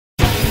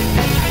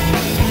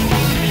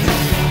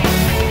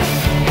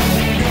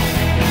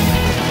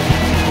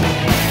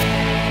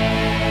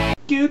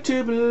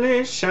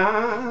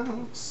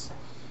delicious.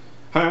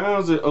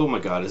 How's it? Oh my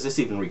god, is this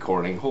even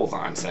recording? Hold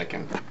on a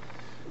second.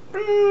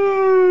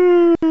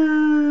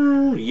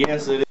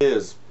 Yes, it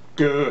is.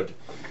 Good.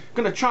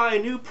 Gonna try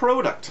a new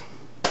product.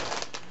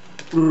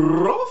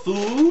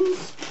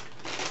 Ruffles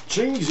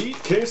cheesy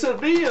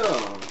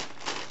quesadilla.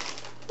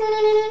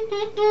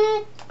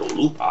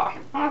 Tolupa.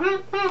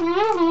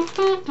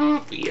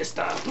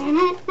 Fiesta.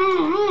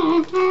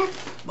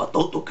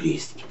 Batoto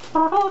crisp.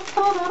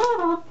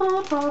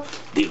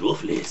 The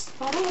Ruffles.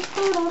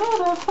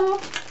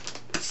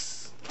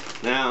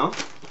 Now,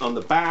 on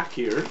the back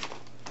here,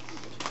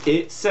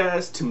 it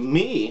says to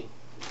me,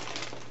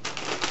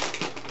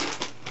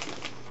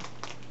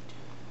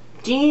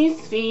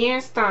 "This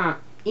fiesta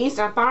is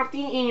a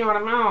party in your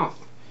mouth.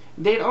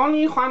 There's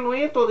only one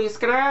way to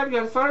describe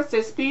your first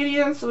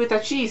experience with a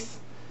cheese.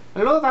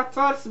 Love at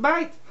first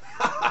bite."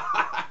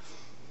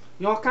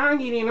 You can't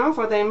get enough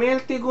of the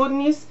melty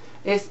goodness,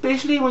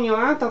 especially when you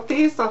add a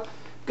taste of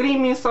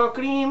creamy sour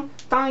cream,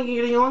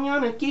 tangy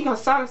onion, and kick of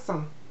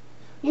salsa.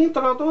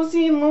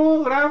 Introducing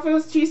new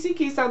Ruffles cheesy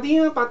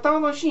quesadilla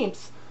potato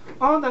chips.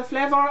 All the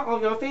flavor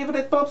of your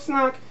favorite pop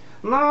snack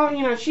now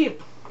in a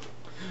chip.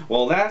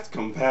 Well, that's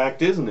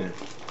compact, isn't it?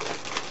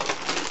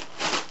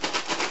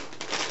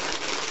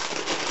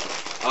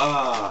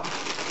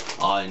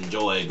 I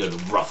enjoy a good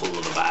ruffle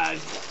of the bag.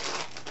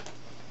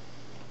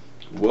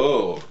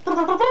 Whoa.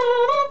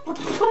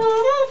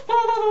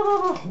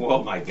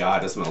 Oh my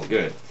god, that smells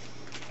good.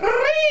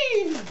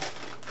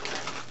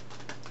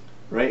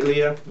 Right,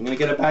 Leah? I'm gonna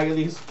get a bag of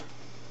these.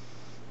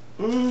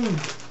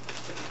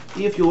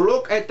 If you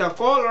look at the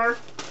color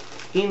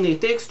in the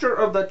texture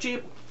of the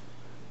chip,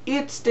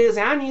 it's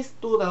designed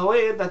to the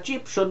way the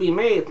chip should be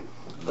made.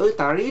 With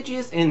the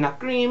riches and the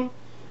cream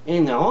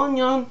and the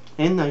onion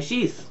and the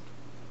cheese.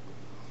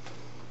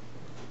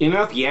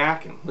 Enough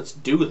yakking. Let's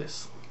do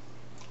this.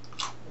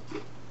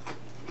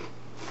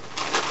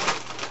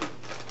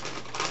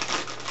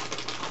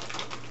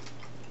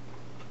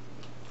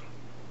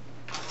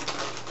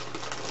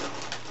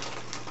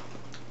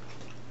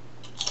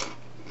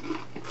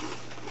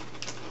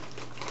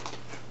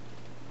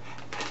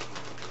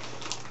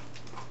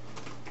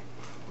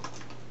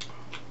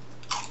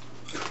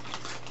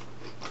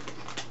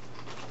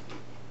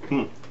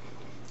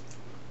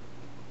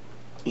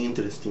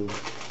 Interesting.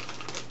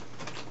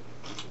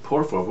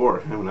 Por favor,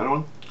 have another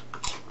one.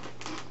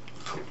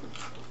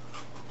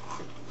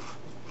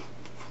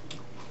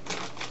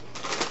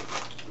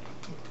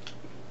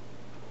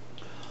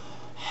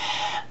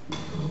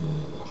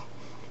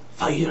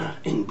 Fire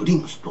and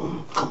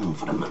brimstone come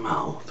from my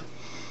mouth.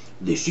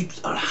 The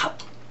chips are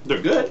hot.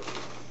 They're good.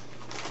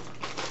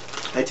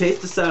 I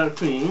taste the sour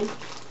cream.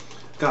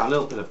 Got a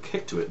little bit of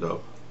kick to it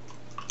though.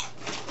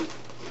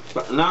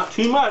 But not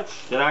too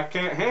much that I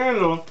can't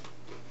handle.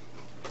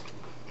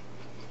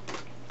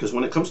 Because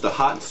when it comes to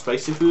hot and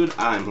spicy food,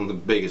 I'm the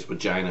biggest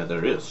vagina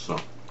there is, so.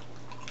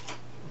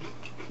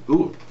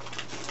 Ooh.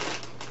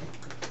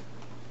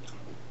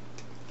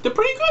 They're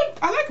pretty good.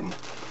 I like them.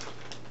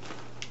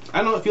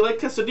 I don't know, if you like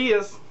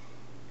quesadillas,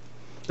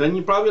 then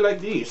you probably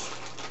like these.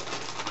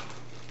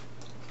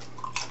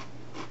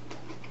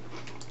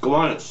 Go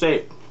on, it's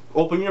safe.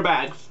 Open your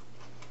bags.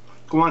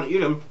 Go on,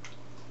 eat them.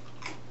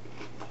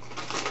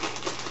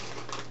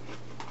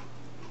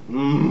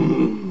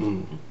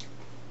 Mmm.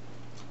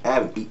 I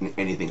haven't eaten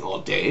anything all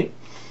day,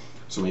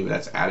 so maybe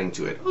that's adding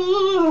to it.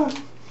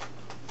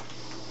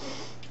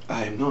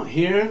 I am not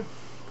here.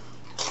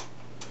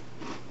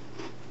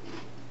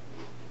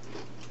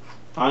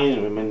 I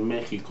am in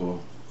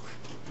Mexico.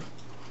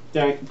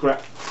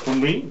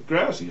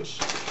 Gracias.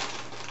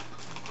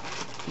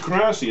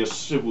 Gracias,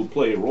 s'il vous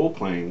plaît,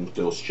 role-playing with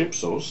those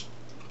chipsos.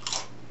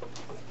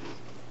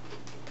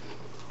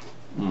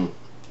 Can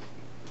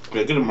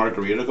I get a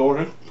margarita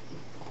going?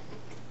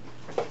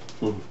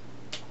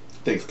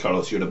 Thanks,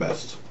 Carlos, you're the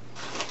best.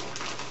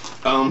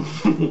 You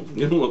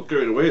don't look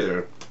carried away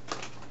there.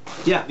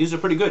 Yeah, these are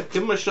pretty good.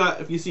 Give them a shot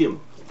if you see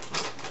them.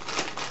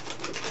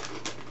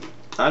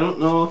 I don't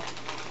know.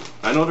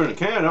 I know they're in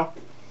Canada.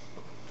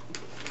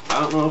 I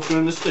don't know if they're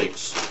in the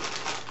States.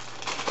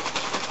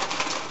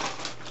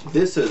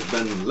 This has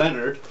been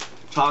Leonard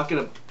talking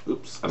about,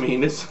 this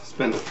has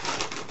been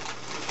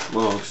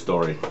long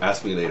story.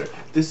 Ask me later.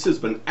 This has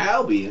been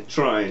Albee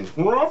trying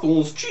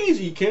Ruffles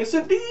cheesy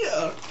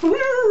quesadilla.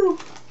 Woo!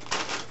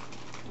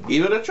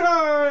 Give it a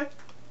try.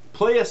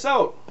 Play us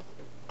out.